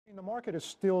The market is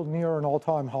still near an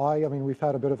all-time high. I mean, we've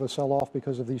had a bit of a sell-off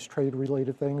because of these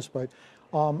trade-related things, but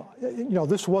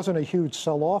this wasn't a huge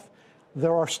sell-off.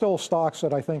 There are still stocks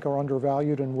that I think are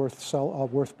undervalued and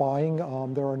worth buying.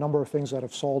 There are a number of things that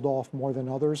have sold off more than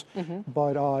others.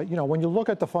 But when you look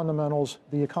at the fundamentals,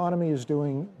 the economy is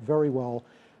doing very well.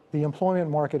 The employment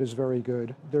market is very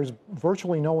good. There's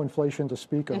virtually no inflation to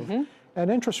speak of, and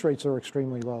interest rates are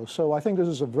extremely low. So I think this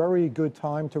is a very good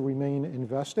time to remain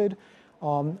invested.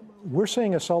 We're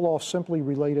seeing a sell-off simply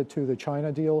related to the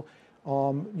China deal.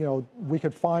 We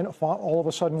could all of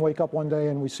a sudden wake up one day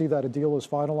and we see that a deal is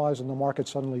finalized and the market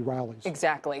suddenly rallies.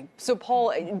 Exactly. So,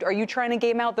 Paul, are you trying to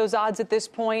game out those odds at this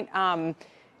point?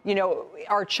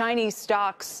 Are Chinese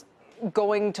stocks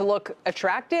going to look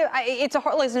attractive? It's a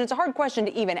hard question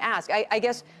to even ask. I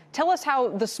guess tell us how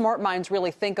the smart minds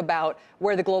really think about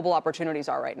where the global opportunities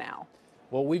are right now.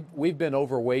 Well, we've been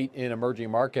overweight in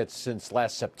emerging markets since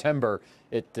last September.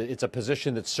 It's a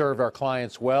position that served our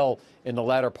clients well in the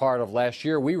latter part of last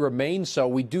year. We remain so.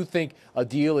 We do think a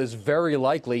deal is very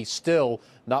likely still,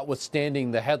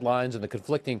 notwithstanding the headlines and the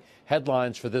conflicting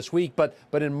headlines for this week. But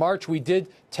in March, we did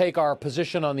take our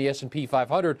position on the S&P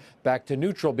 500 back to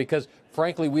neutral because,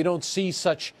 frankly, we don't see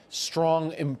such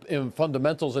strong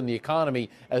fundamentals in the economy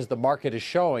as the market is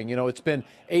showing. It's been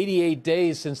 88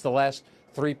 days since the last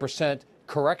 3%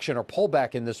 correction or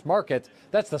pullback in this market.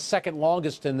 That's the second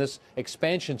longest in this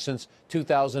expansion since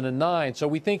 2009. So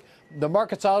we think the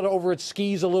market's out over its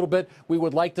skis a little bit. We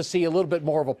would like to see a little bit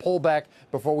more of a pullback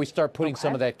before we start putting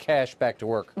some of that cash back to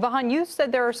work. Vahan, you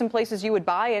said there are some places you would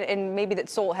buy and maybe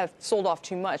that have sold off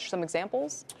too much. Some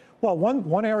examples? Well,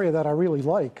 one area that I really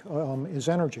like is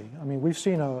energy. I mean, we've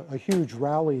seen a huge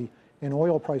rally in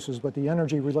oil prices, but the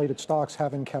energy-related stocks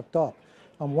haven't kept up.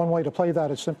 One way to play that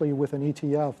is simply with an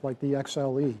ETF like the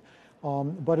XLE.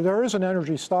 But there is an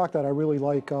energy stock that I really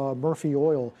like, Murphy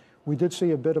Oil. We did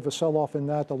see a bit of a sell-off in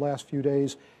that the last few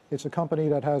days. It's a company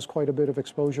that has quite a bit of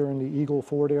exposure in the Eagle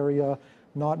Ford area,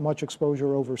 not much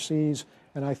exposure overseas,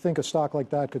 and I think a stock like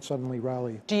that could suddenly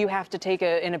rally. Do you have to take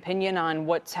an opinion on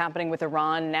what's happening with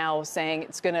Iran now, saying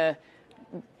it's going to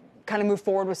kind of move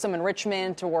forward with some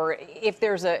enrichment, or if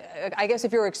there's I guess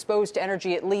if you're exposed to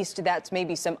energy, at least that's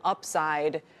maybe some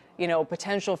upside,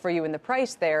 potential for you in the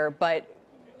price there. But,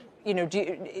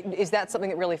 is that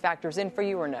something that really factors in for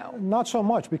you or no? Not so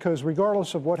much, because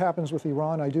regardless of what happens with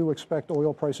Iran, I do expect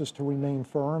oil prices to remain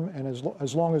firm. And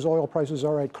as long as oil prices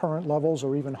are at current levels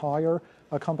or even higher,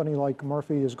 a company like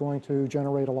Murphy is going to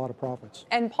generate a lot of profits.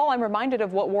 And Paul, I'm reminded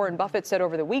of what Warren Buffett said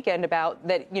over the weekend about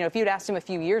that, if you'd asked him a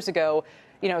few years ago,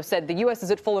 said the U.S. is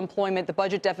at full employment, the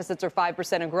budget deficits are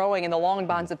 5% and growing, and the long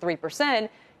bond's at 3%,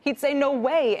 he'd say no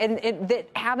way. And that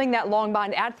having that long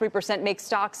bond at 3% makes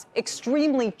stocks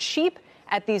extremely cheap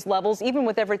at these levels, even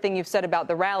with everything you've said about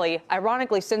the rally.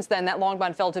 Ironically, since then, that long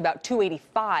bond fell to about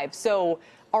 285. So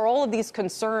are all of these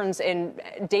concerns and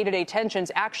day-to-day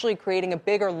tensions actually creating a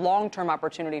bigger long-term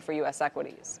opportunity for U.S.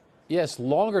 equities? Yes,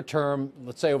 longer term,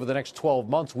 let's say over the next 12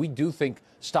 months, we do think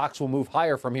stocks will move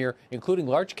higher from here, including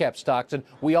large cap stocks. And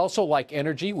we also like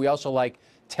energy. We also like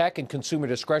tech and consumer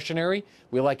discretionary.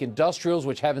 We like industrials,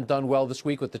 which haven't done well this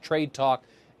week with the trade talk.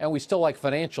 And we still like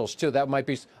financials, too. That might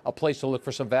be a place to look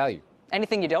for some value.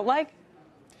 Anything you don't like?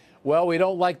 Well, we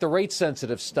don't like the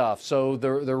rate-sensitive stuff. So the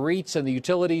REITs and the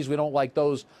utilities, we don't like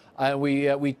those. And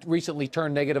we recently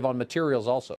turned negative on materials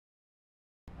also.